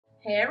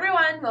Hey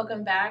everyone,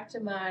 welcome back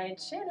to my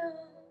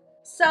channel.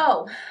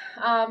 So,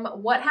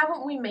 what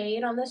haven't we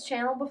made on this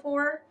channel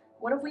before?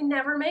 What have we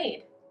never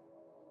made?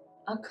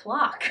 A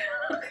clock.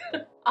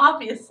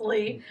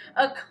 Obviously,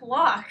 a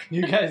clock.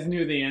 You guys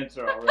knew the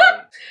answer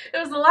already. It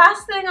was the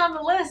last thing on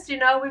the list, you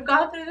know. We've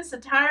gone through this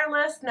entire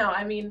list. No,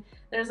 I mean,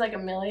 there's like a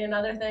million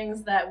other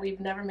things that we've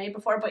never made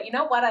before. But you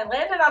know what? I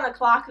landed on a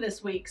clock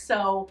this week,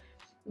 so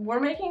we're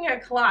making a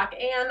clock.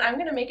 And I'm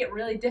going to make it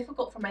really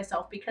difficult for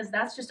myself because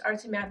that's just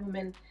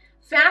Artsymadwoman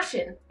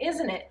fashion,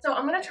 isn't it? So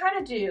I'm going to try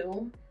to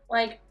do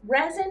like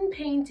resin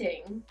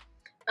painting,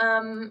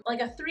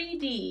 like a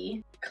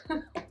 3D.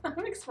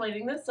 I'm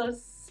explaining this so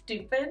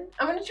stupid.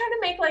 I'm gonna try to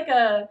make like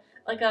a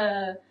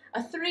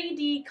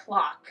 3D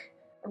clock,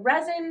 a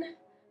resin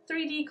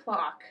 3D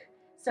clock.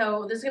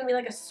 So there's gonna be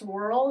like a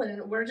swirl,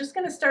 and we're just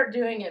gonna start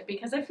doing it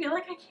because I feel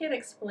like I can't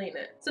explain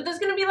it. So there's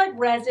gonna be like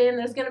resin,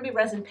 there's gonna be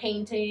resin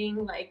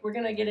painting, like we're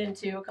gonna get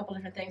into a couple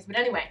different things. But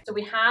anyway, so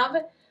we have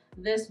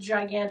this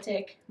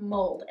gigantic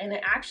mold, and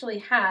it actually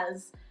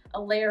has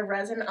a layer of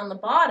resin on the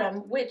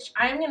bottom, which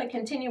I'm gonna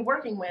continue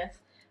working with.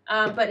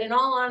 But in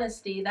all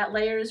honesty, that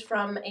layer is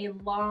from a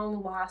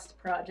long lost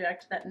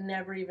project that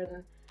never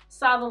even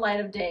saw the light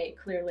of day,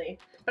 clearly.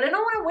 But I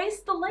don't want to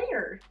waste the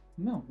layer.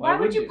 No, why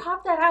would you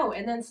pop that out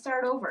and then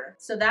start over?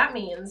 So that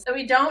means that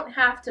we don't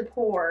have to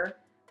pour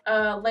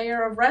a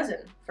layer of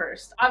resin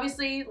first.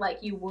 Obviously, like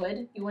you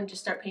wouldn't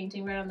just start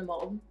painting right on the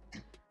mold.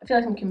 I feel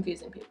like I'm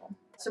confusing people.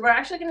 So we're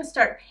actually going to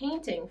start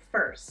painting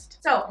first.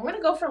 So I'm going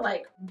to go for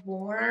like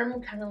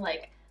warm, kind of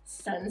like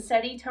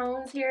sunsetty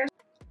tones here.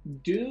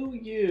 Do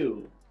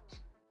you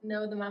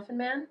know the Muffin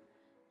Man?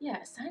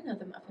 Yes, I know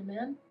the Muffin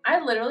Man.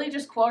 I literally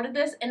just quoted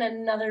this in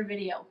another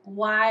video.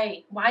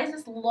 Why? Why is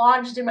this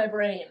lodged in my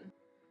brain?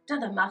 To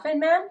the Muffin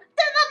Man?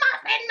 To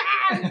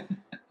the Muffin Man!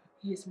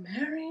 He's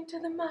married to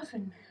the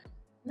Muffin Man.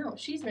 No,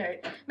 she's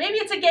married. Maybe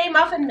it's a gay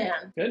Muffin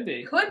Man. Could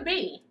be. Could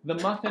be. The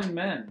Muffin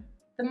Men.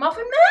 The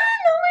Muffin Man?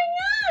 Oh my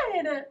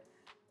god!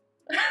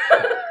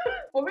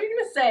 What were you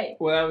gonna say?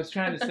 What I was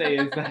trying to say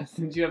is that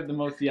since you have the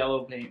most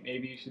yellow paint,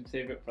 maybe you should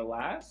save it for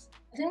last?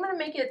 I think I'm gonna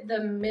make it the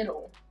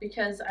middle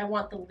because I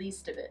want the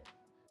least of it.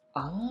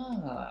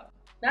 Ah.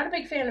 Not a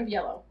big fan of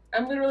yellow.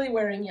 I'm literally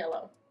wearing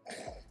yellow.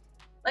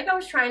 Like I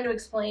was trying to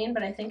explain,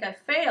 but I think I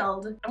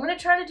failed. I'm gonna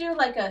try to do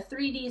like a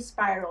 3D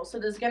spiral. So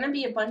there's gonna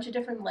be a bunch of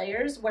different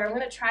layers where I'm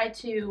gonna try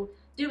to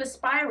do a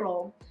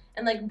spiral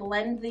and like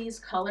blend these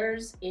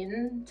colors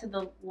into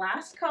the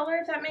last color,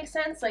 if that makes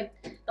sense. Like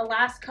the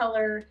last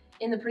color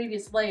in the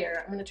previous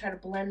layer, I'm gonna try to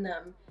blend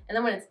them. And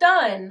then when it's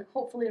done,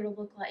 hopefully it'll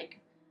look like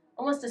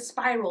almost a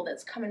spiral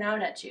that's coming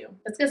out at you.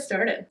 Let's get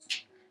started.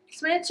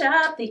 Switch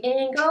up the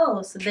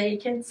angle so they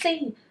can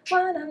see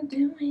what I'm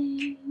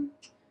doing.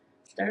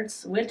 Start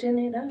switching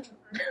it up.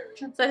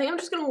 So I think I'm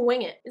just gonna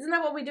wing it. Isn't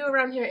that what we do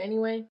around here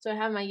anyway? So I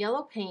have my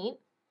yellow paint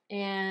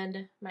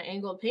and my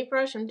angled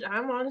paintbrush.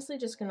 I'm honestly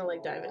just gonna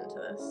like dive into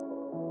this.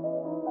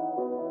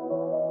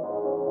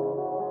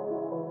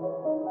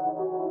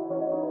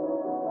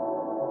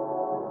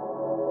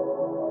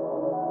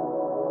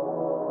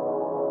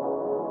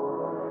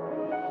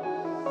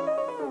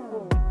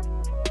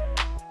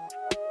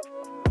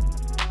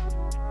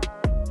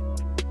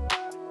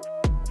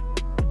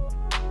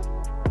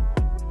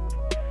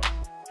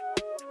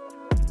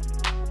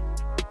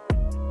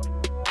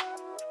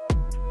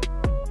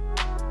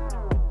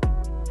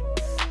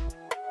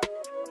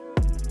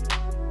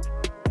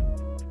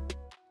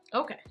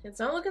 Okay, it's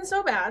not looking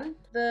so bad.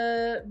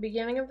 The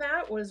beginning of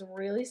that was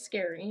really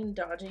scary and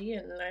dodgy,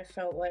 and I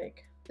felt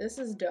like, this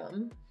is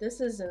dumb.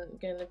 This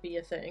isn't gonna be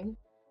a thing.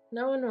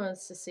 No one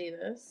wants to see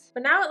this.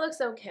 But now it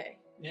looks okay.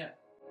 Yeah.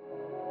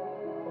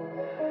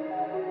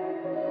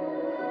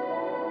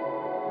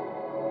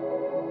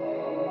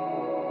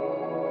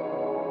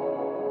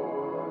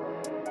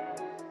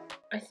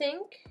 I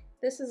think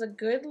this is a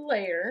good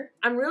layer.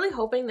 I'm really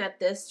hoping that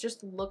this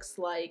just looks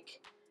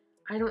like,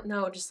 I don't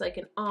know, just like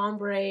an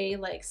ombre,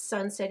 like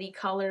sunsetty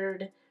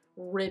colored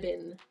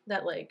ribbon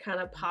that like kind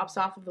of pops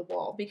off of the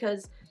wall,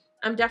 because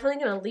I'm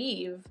definitely gonna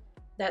leave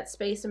that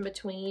space in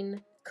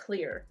between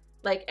clear.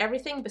 Like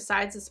everything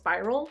besides the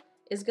spiral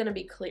is gonna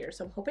be clear.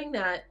 So I'm hoping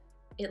that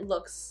it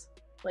looks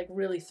like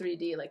really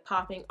 3D, like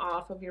popping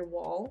off of your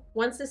wall.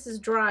 Once this is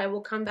dry,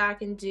 we'll come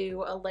back and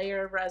do a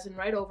layer of resin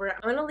right over it.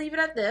 I'm gonna leave it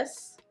at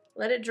this,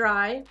 let it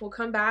dry. We'll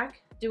come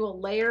back, do a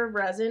layer of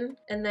resin,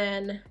 and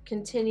then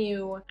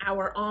continue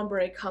our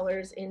ombre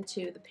colors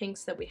into the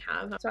pinks that we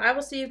have. So I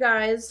will see you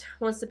guys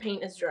once the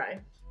paint is dry.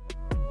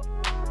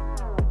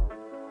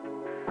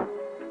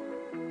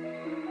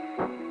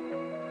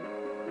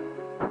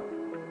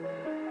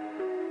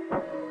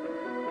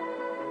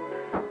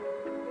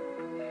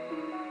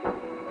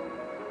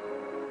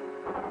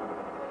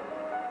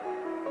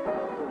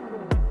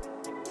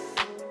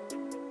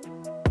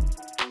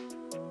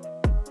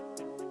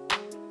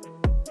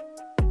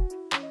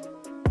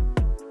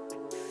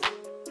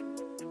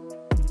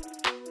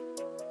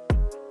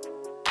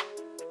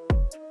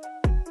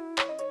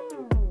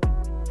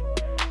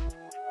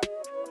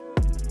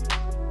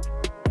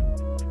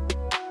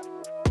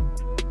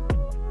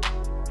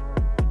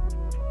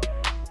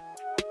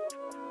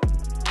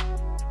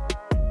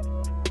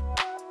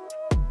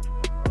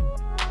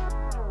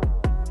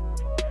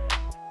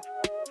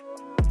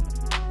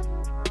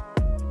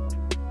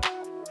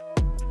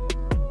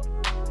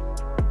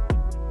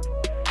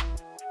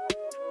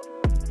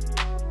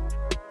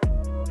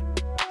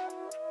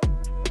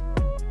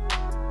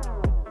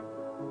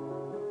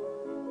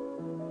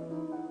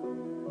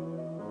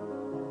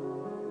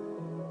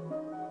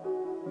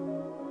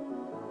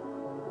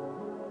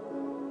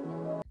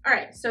 All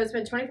right, so it's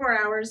been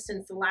 24 hours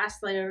since the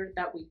last layer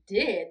that we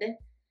did.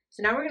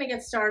 So now we're gonna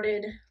get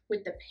started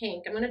with the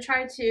pink. I'm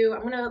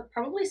gonna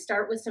probably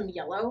start with some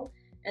yellow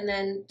and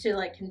then to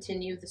like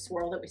continue the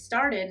swirl that we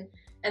started.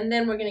 And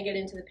then we're gonna get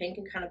into the pink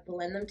and kind of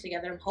blend them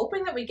together. I'm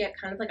hoping that we get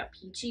kind of like a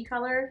peachy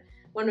color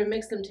when we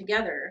mix them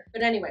together.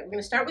 But anyway, we're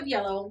gonna start with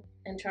yellow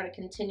and try to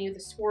continue the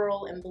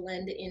swirl and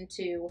blend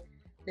into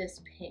this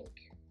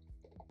pink.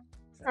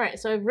 All right,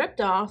 so I've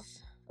ripped off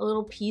a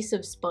little piece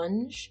of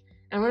sponge.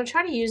 I'm gonna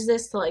try to use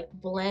this to like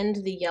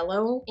blend the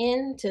yellow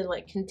in to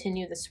like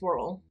continue the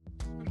swirl.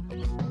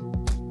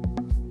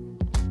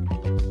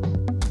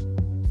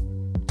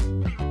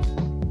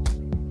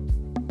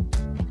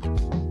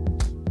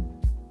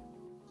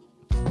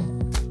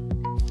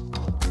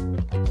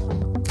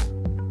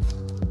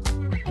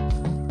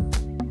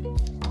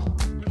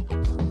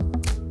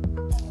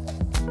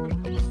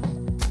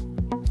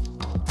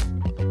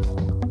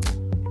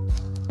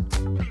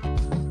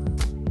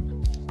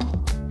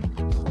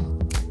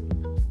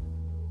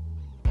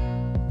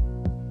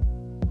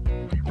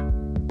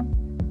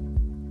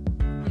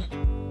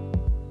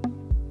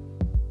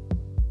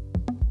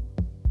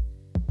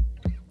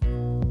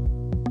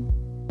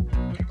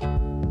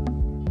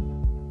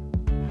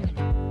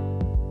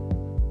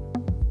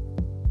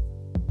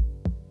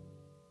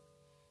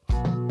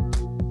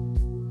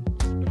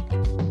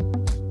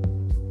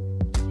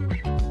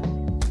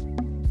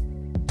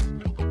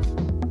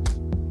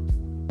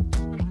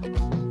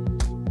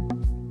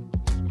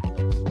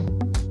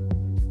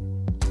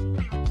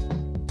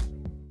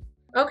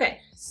 Okay,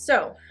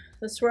 so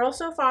the swirl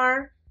so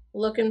far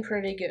looking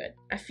pretty good.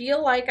 I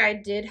feel like I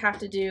did have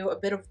to do a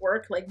bit of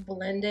work like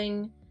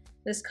blending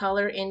this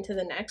color into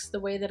the next the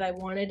way that I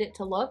wanted it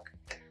to look,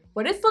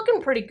 but it's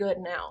looking pretty good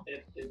now.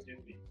 It do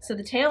be. So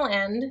the tail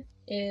end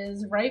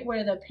is right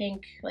where the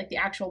pink, like the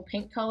actual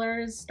pink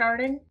color is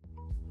starting.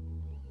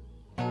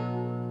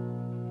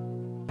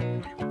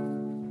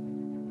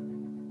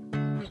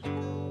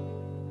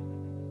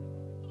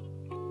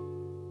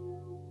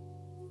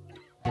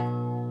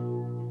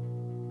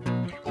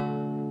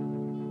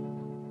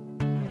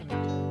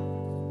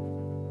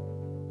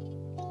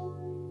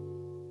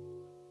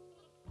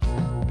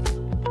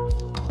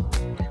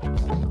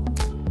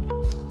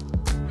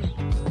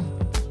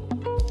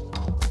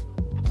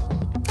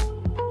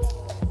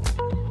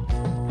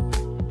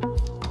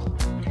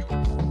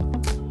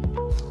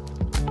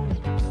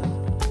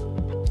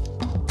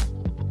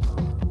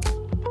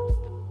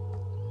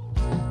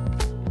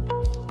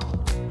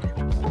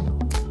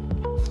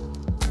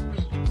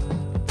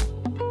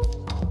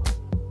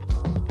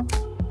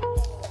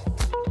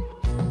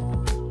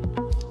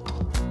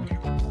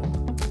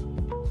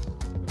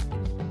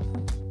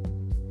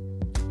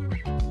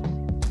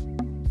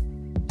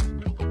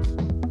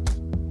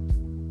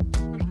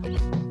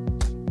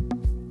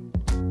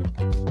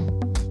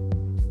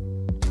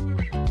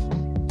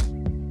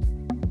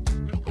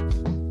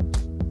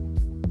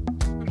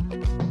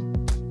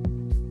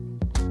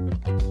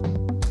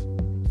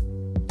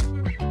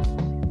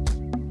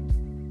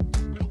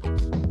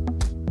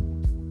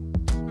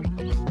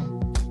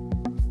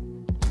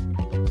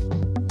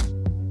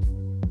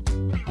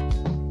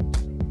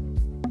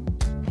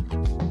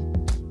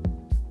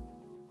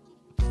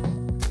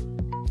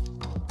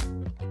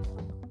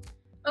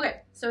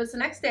 So it's the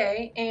next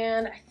day,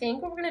 and I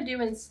think what we're gonna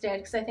do instead,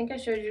 because I think I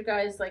showed you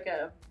guys like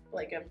a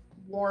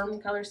warm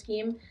color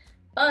scheme,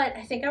 but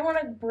I think I want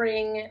to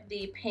bring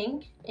the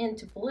pink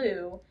into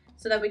blue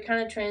so that we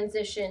kind of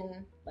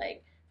transition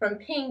like from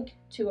pink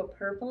to a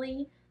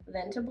purpley,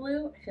 then to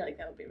blue. I feel like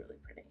that would be really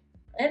pretty.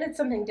 And it's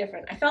something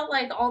different. I felt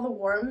like all the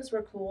warms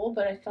were cool,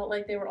 but I felt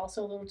like they were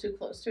also a little too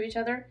close to each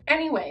other.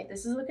 Anyway,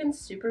 this is looking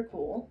super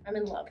cool. I'm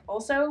in love.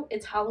 Also,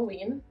 it's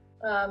Halloween.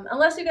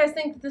 Unless you guys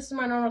think that this is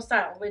my normal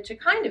style, which it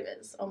kind of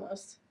is,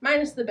 almost.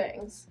 Minus the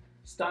bangs.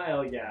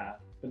 Style, yeah,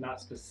 but not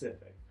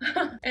specific.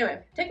 Anyway,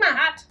 take my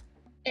hat,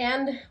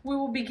 and we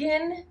will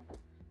begin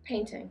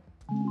painting.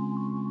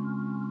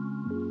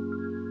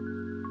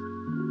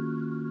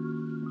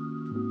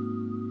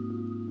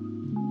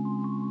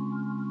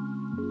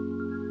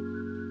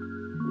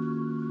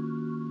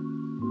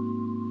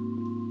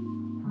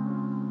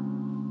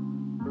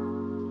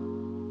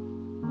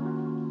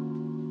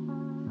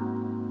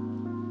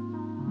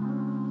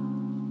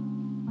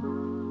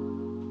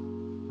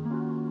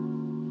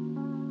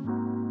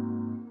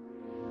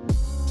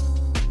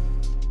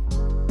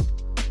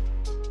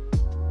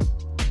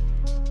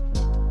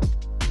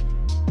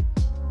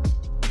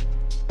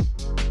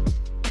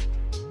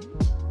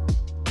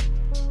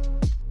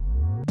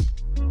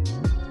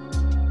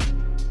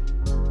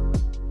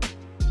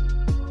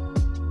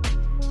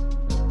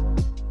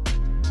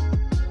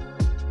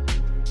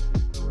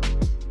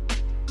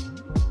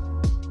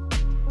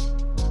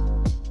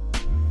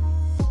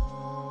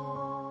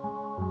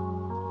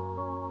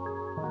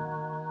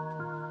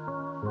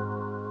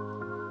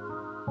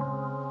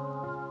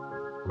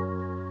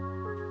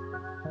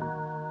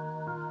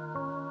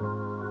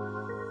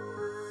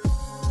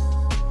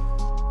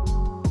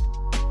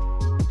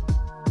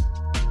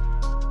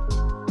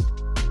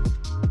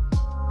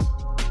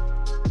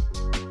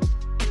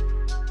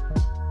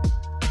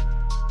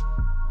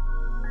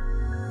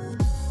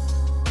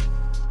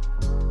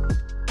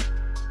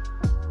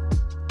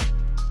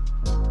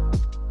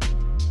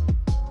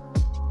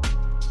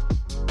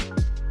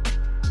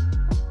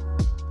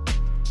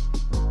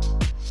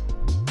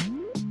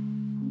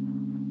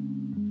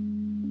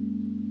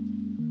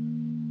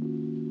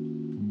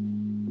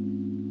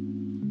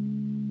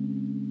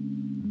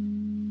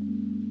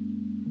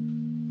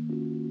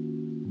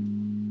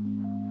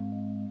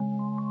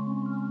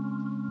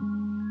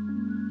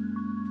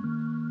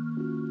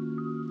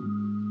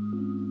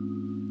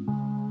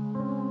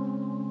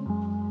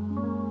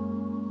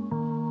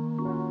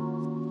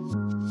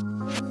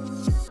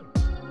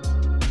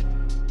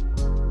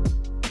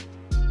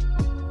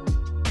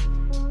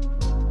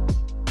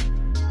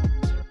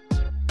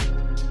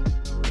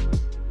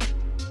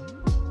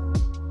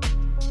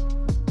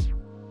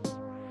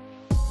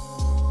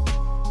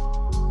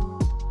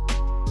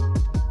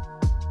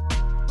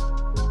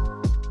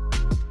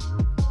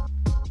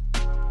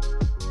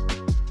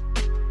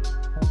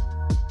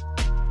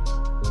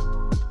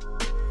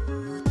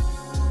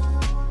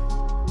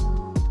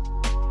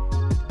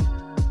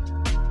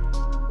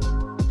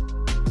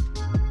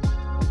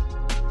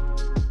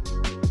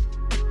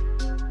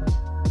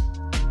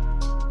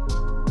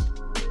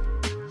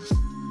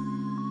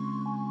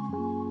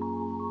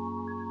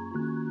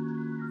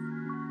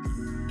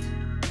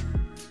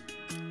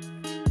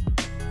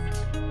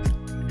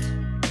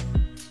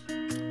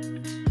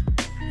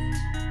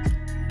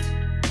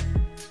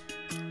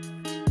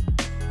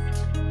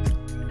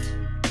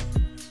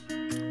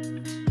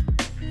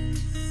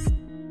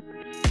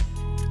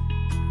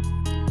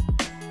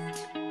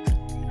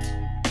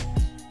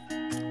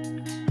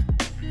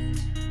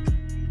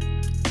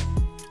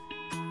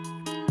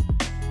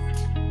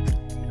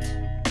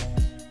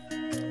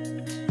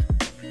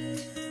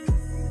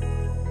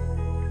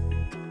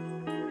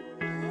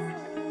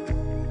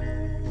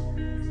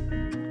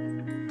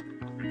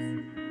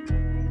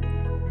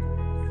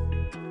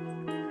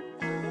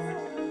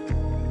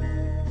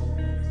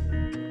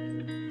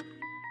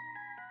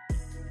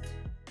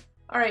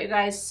 All right, you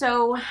guys,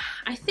 so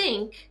I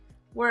think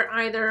we're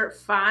either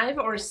 5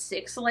 or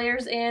 6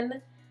 layers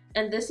in,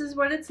 and this is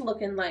what it's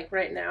looking like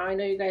right now. I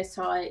know you guys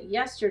saw it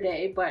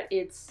yesterday, but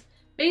it's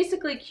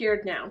basically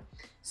cured now.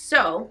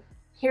 So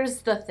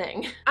here's the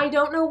thing. I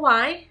don't know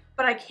why,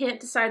 but I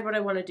can't decide what I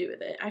want to do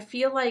with it. I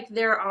feel like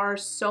there are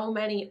so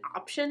many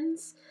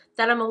options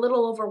that I'm a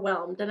little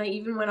overwhelmed. And I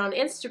even went on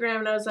Instagram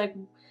and I was like,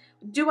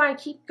 do I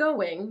keep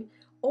going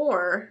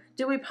or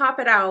do we pop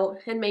it out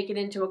and make it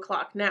into a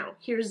clock? Now,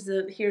 here's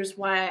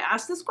why I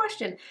asked this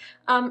question.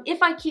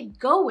 If I keep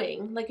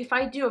going, like if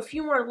I do a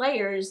few more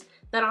layers,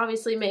 that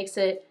obviously makes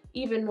it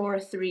even more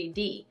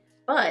 3D.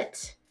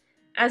 But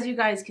as you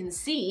guys can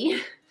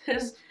see,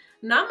 there's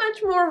not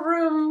much more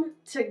room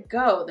to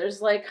go.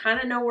 There's like kind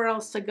of nowhere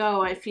else to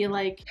go. I feel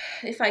like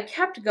if I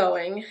kept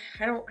going,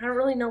 I don't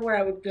really know where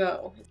I would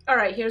go. All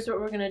right, here's what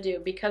we're gonna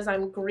do. Because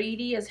I'm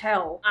greedy as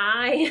hell,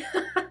 I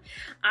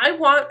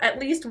want at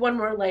least one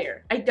more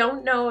layer. I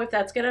don't know if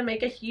that's gonna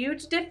make a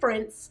huge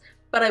difference,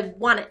 but I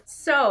want it.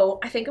 So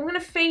I think I'm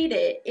gonna fade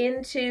it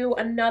into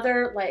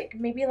another, like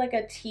maybe like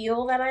a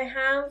teal that I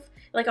have,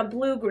 like a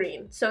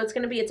blue-green. So it's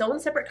gonna be its own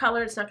separate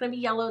color. It's not gonna be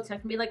yellow. It's not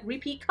gonna be like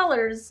repeat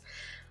colors.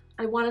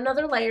 I want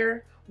another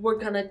layer. We're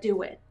gonna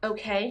do it,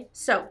 okay?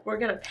 So we're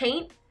gonna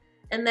paint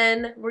and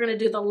then we're gonna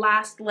do the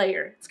last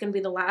layer. It's gonna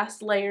be the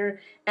last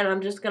layer and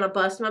I'm just gonna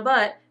bust my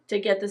butt to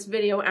get this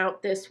video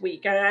out this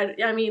week.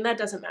 I mean, that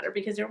doesn't matter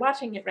because you're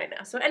watching it right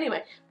now. So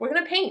anyway, we're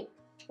gonna paint.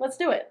 Let's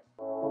do it.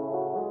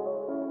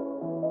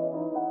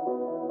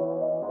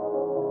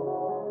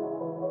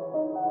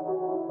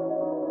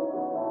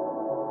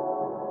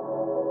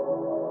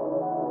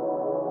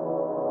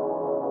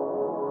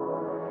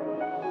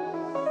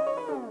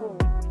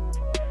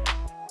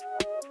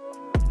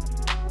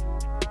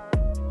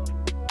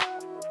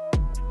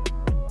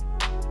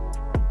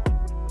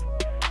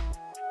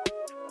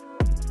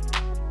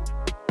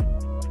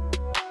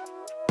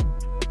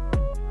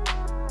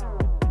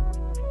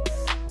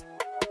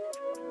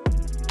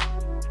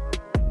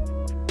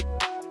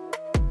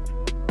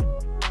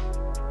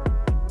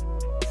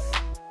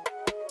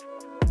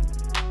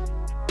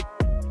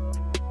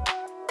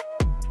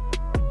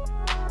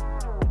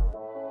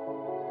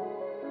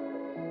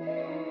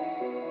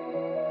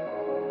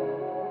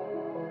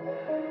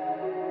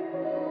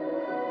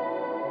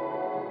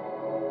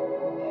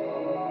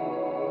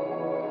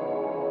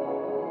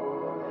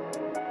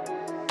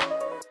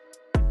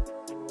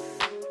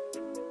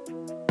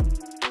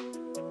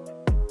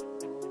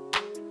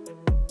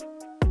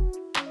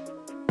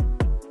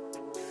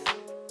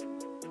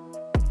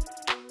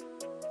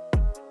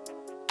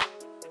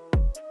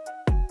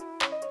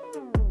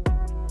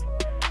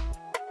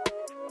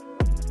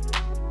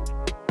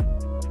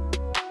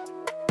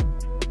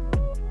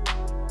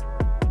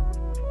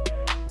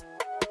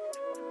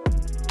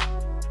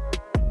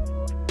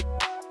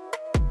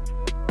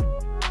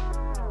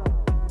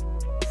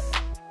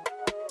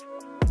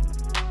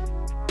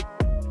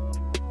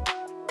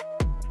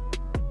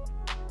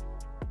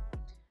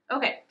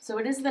 Okay, so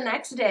it is the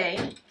next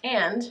day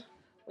and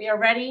we are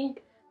ready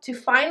to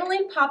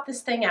finally pop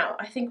this thing out.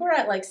 I think we're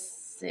at like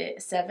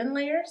 7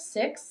 layers,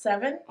 6,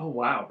 7. Oh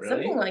wow, really?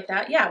 Something like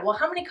that. Yeah, well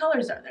how many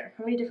colors are there?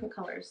 How many different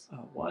colors?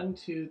 1,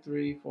 2,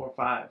 3, 4,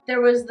 5. There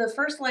was the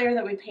first layer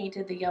that we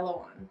painted the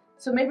yellow on.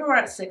 So maybe we're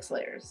at 6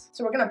 layers.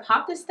 So we're gonna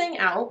pop this thing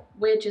out,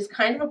 which is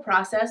kind of a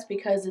process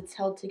because it's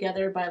held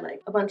together by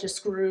like a bunch of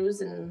screws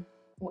and,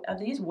 are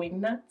these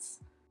wing nuts?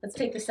 Let's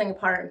take this thing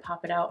apart and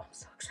pop it out. I'm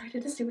so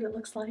excited to see what it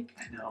looks like.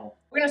 I know.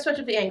 We're gonna switch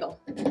up the angle.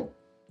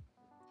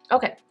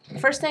 Okay,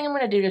 first thing I'm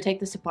gonna do to take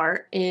this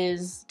apart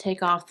is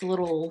take off the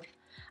little,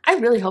 I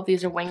really hope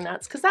these are wing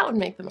nuts because that would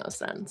make the most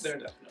sense. They're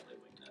definitely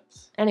wing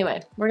nuts.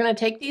 Anyway, we're gonna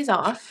take these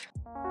off.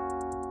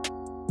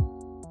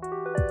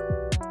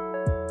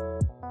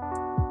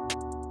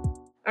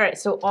 All right,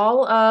 so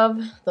all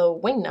of the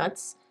wing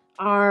nuts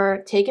are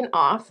taken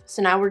off.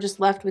 So now we're just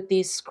left with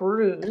these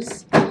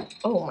screws.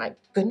 Oh my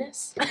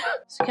goodness.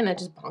 So can I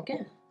just bonk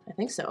it? I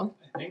think so.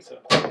 I think so,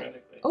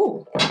 theoretically.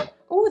 Oh,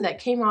 oh, that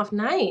came off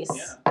nice.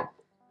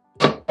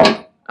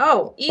 Yeah.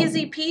 Oh,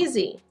 easy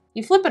peasy.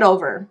 You flip it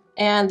over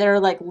and there are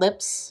like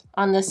lips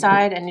on this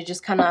side and you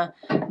just kind of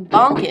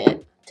bonk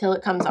it till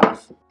it comes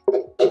off.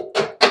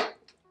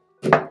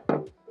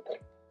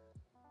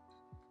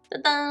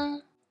 Ta-da!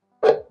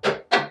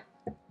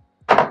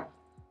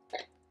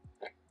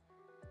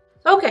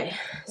 Okay,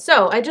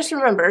 so I just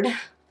remembered,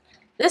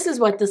 this is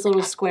what this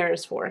little square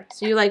is for.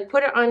 So you like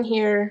put it on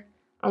here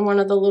on one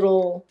of the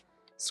little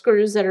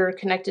screws that are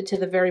connected to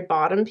the very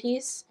bottom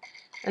piece.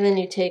 And then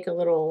you take a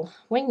little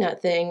wing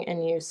nut thing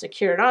and you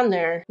secure it on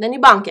there. Then you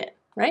bonk it,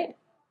 right?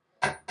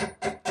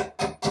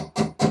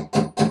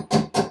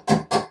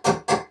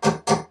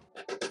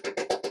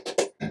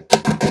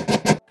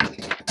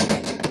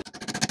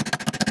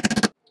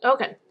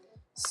 Okay,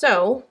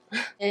 so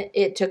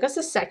it took us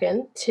a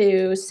second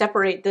to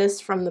separate this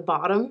from the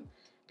bottom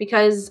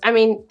because, I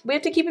mean, we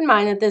have to keep in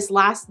mind that this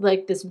last,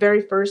 like this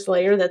very first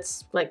layer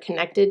that's like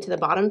connected to the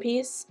bottom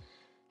piece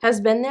has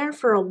been there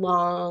for a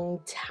long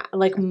time,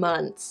 like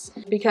months.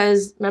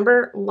 Because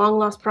remember, long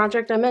lost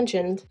project I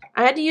mentioned?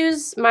 I had to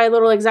use my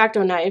little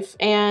X-Acto knife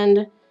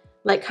and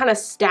like kind of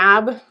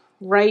stab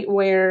right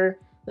where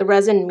the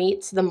resin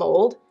meets the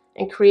mold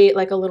and create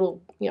like a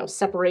little, you know,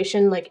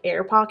 separation, like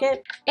air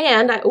pocket.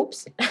 And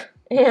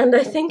and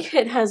I think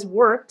it has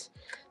worked.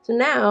 So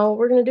now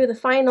we're gonna do the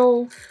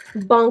final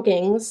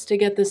bonkings to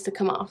get this to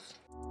come off.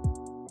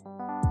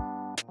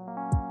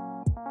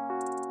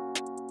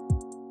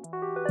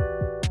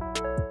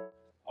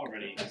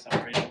 Already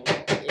separated.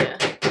 Yeah.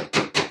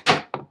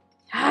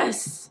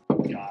 Yes.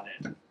 Got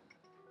it.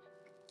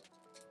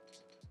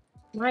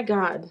 My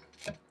God.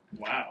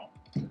 Wow.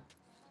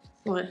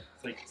 What?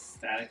 It's like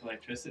static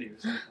electricity or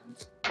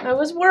something. I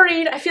was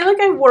worried. I feel like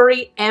I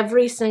worry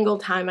every single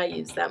time I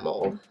use that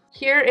mold.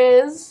 Here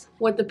is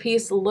what the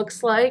piece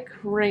looks like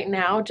right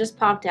now, just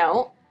popped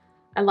out.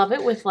 I love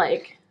it with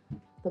like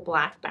the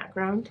black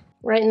background.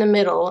 Right in the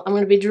middle, I'm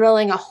gonna be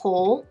drilling a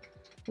hole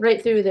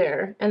right through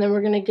there, and then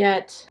we're gonna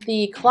get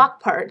the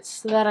clock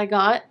parts that I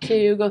got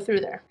to go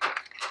through there.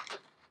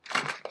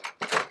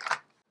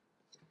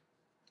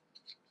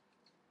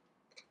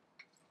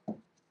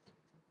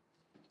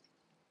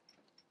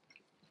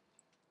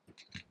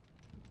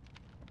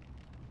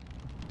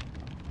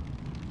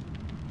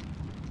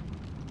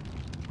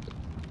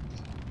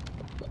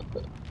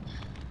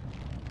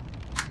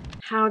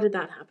 How did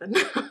that happen?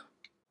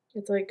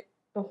 It's like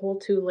a whole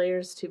 2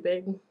 layers too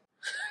big.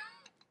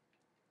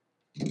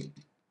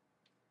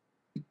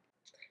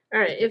 All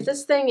right, if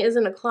this thing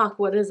isn't a clock,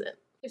 what is it?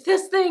 If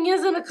this thing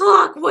isn't a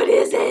clock, what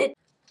is it?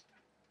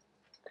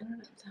 I don't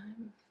have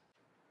time.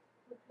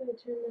 What can I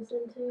turn this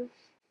into?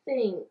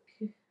 Think.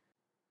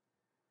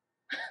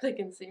 They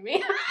can see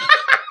me.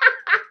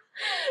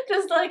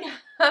 Just like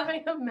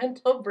having a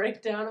mental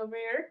breakdown over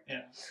here.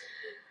 Yeah.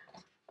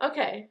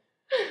 Okay.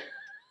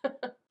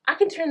 I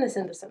can turn this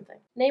into something.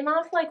 Name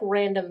off like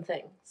random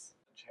things.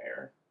 A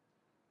chair.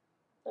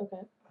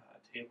 Okay.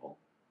 A table.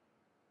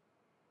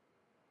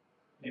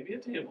 Maybe a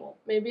table.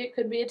 Maybe it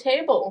could be a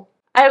table.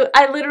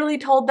 I literally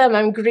told them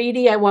I'm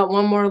greedy, I want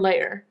 1 more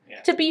layer.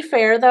 Yeah. To be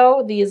fair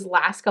though, these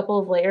last couple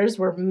of layers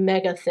were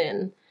mega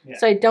thin. Yeah.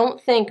 So I don't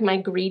think my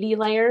greedy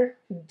layer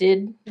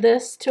did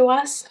this to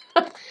us,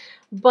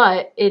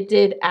 but it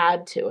did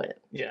add to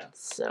it. Yeah.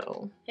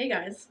 So, hey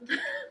guys,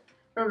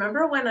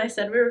 remember when I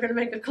said we were gonna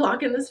make a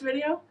clock in this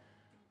video?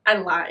 I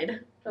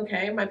lied,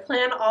 okay? My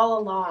plan all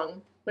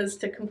along was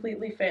to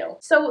completely fail.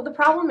 So the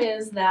problem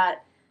is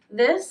that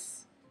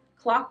this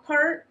clock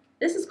part,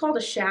 this is called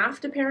a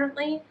shaft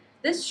apparently.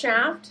 This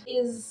shaft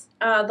is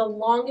the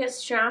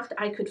longest shaft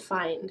I could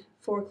find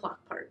for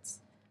clock parts.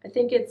 I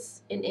think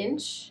it's an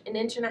inch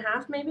and a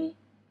half maybe?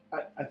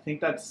 I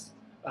think that's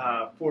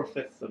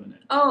 4/5 of an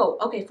inch. Oh,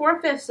 okay,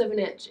 4/5 of an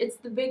inch. It's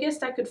the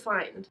biggest I could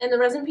find. And the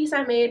resin piece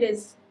I made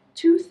is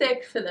too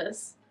thick for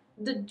this.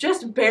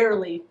 Just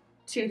barely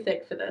too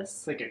thick for this.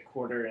 It's like a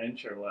 1/4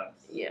 inch or less.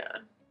 Yeah.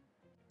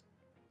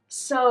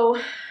 So,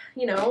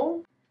 you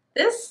know,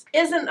 this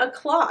isn't a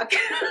clock.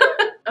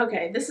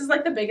 Okay, this is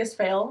like the biggest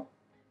fail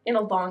in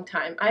a long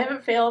time. I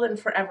haven't failed in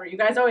forever. You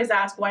guys always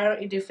ask, why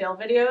don't you do fail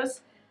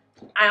videos?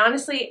 I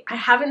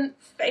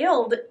haven't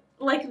failed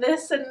like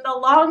this in a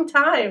long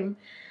time.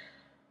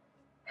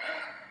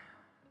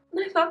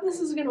 I thought this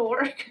was gonna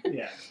work.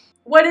 Yeah.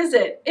 What is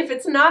it? If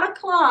it's not a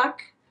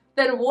clock,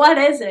 then what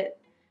is it?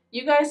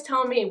 You guys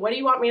tell me, what do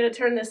you want me to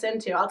turn this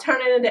into? I'll turn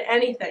it into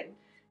anything.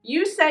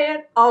 You say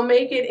it, I'll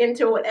make it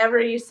into whatever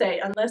you say,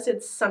 unless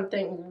it's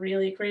something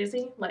really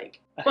crazy,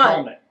 like a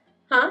helmet.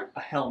 Huh? A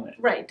helmet.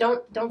 Right,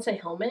 don't say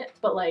helmet,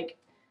 but like,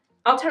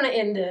 I'll turn it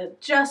into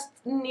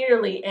just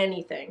nearly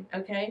anything,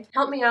 okay?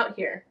 Help me out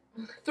here.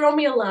 Throw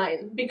me a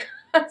line,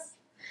 because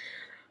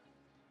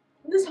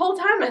this whole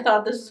time I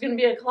thought this was going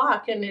to be a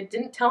clock, and it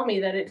didn't tell me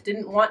that it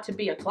didn't want to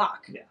be a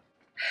clock. Yeah.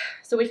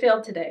 So we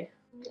failed today.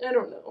 I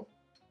don't know.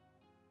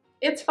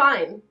 It's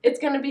fine. It's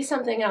going to be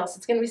something else.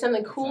 It's going to be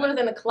something cooler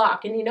than a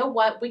clock. And you know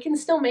what? We can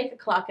still make a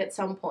clock at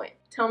some point.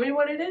 Tell me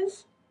what it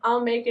is.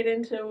 I'll make it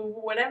into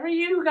whatever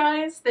you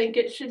guys think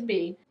it should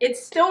be.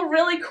 It's still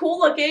really cool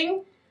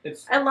looking.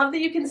 I love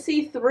that you can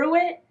see through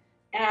it.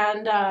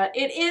 And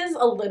it is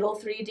a little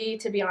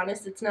 3D, to be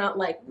honest. It's not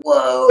like,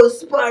 whoa,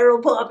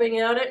 spiral popping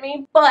out at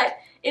me. But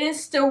it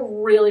is still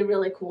really,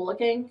 really cool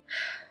looking.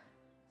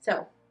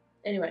 So,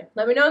 anyway,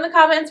 let me know in the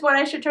comments what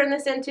I should turn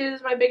this into. This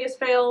is my biggest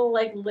fail,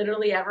 like,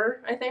 literally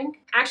ever, I think.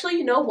 Actually,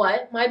 you know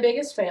what? My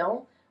biggest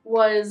fail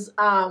was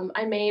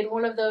I made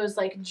one of those,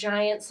 like,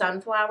 giant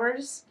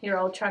sunflowers. Here,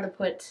 I'll try to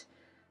put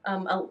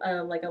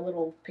like a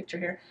little picture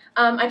here.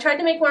 I tried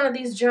to make one of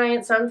these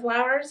giant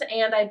sunflowers,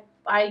 and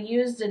I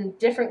used a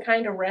different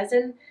kind of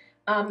resin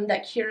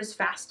that cures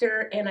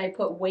faster, and I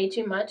put way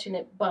too much, and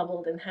it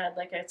bubbled and had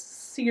like a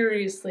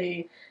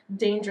seriously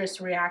dangerous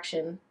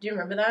reaction. Do you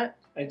remember that?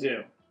 I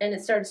do. And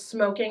it started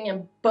smoking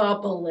and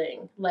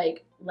bubbling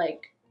like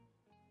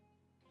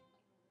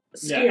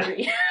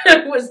scary. Yeah.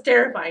 It was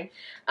terrifying.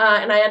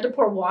 And I had to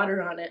pour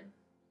water on it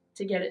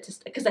to get it to,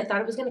 because I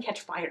thought it was going to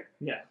catch fire.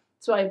 Yeah.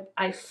 So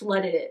I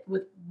flooded it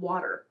with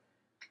water.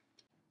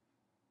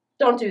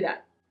 Don't do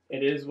that.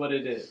 It is what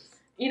it is.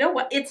 You know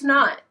what? It's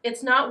not.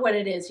 It's not what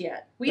it is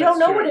yet. We That's don't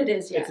know true. what it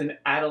is yet. It's an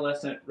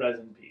adolescent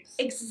resin piece.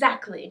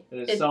 Exactly.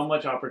 There's so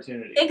much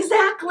opportunity.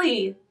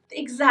 Exactly.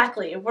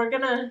 Exactly. We're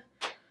gonna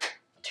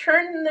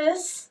turn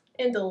this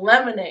into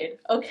lemonade,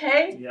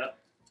 okay? Yep.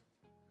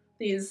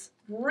 These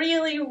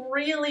really,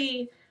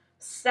 really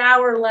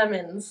sour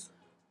lemons.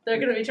 They're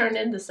gonna be turned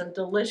into some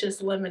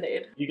delicious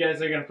lemonade. You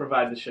guys are gonna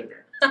provide the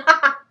sugar.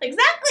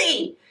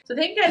 Exactly! So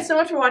thank you guys so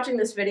much for watching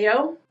this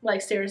video.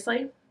 Like,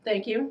 seriously,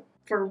 thank you.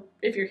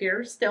 If you're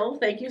here still,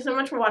 thank you so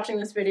much for watching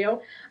this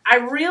video. I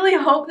really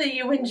hope that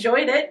you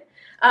enjoyed it.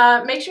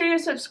 Make sure you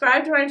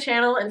subscribe to my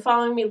channel and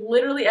follow me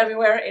literally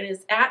everywhere. It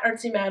is at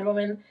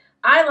Artsymadwoman.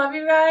 I love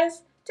you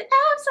guys to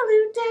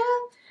absolute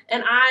death.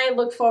 And I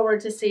look forward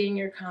to seeing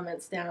your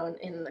comments down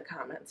in the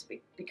comments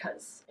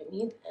because I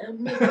need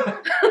them.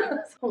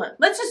 Hold on.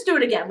 Let's just do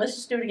it again. Let's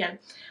just do it again.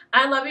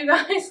 I love you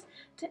guys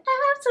to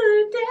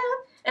absolute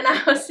death. And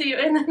I will see you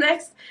in the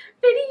next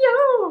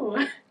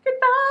video.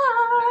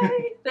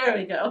 Goodbye. There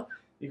we go.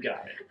 You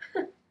got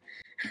it.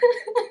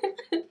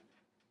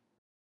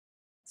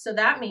 So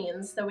that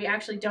means that we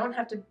actually don't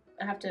have to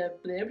blah, blah,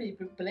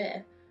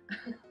 blah.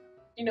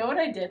 You know what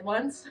I did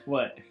once?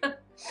 What?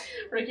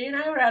 Ricky and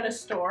I were at a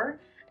store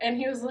and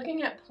he was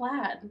looking at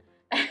plaid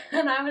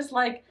and I was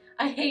like,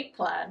 I hate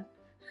plaid.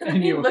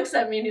 And he looks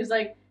at me and he's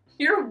like,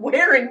 you're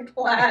wearing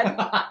plaid.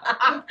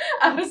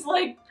 I was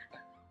like,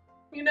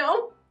 you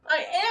know,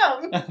 I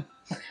am.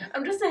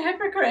 I'm just a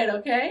hypocrite,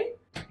 okay?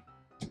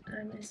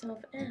 I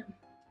myself am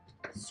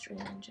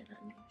strange and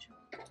unusual.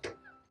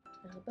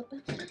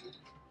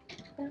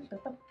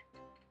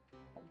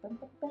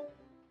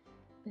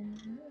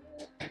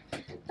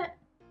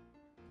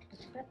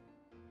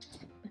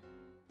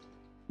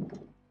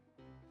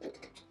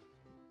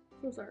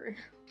 I'm sorry.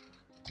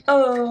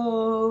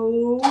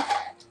 Oh,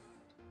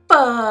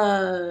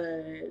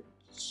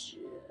 fudge.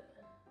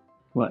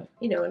 What?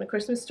 You know, in A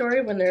Christmas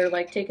Story when they're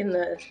like taking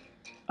the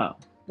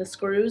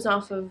screws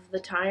off of the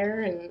tire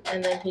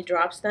and then he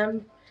drops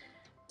them.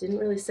 Didn't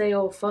really say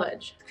oh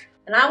fudge.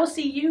 And I will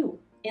see you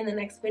in the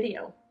next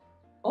video.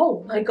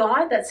 Oh my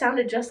god, that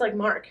sounded just like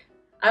Mark.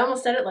 I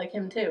almost said it like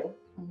him too.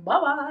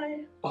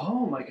 Bye-bye.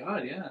 Oh my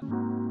god, yeah.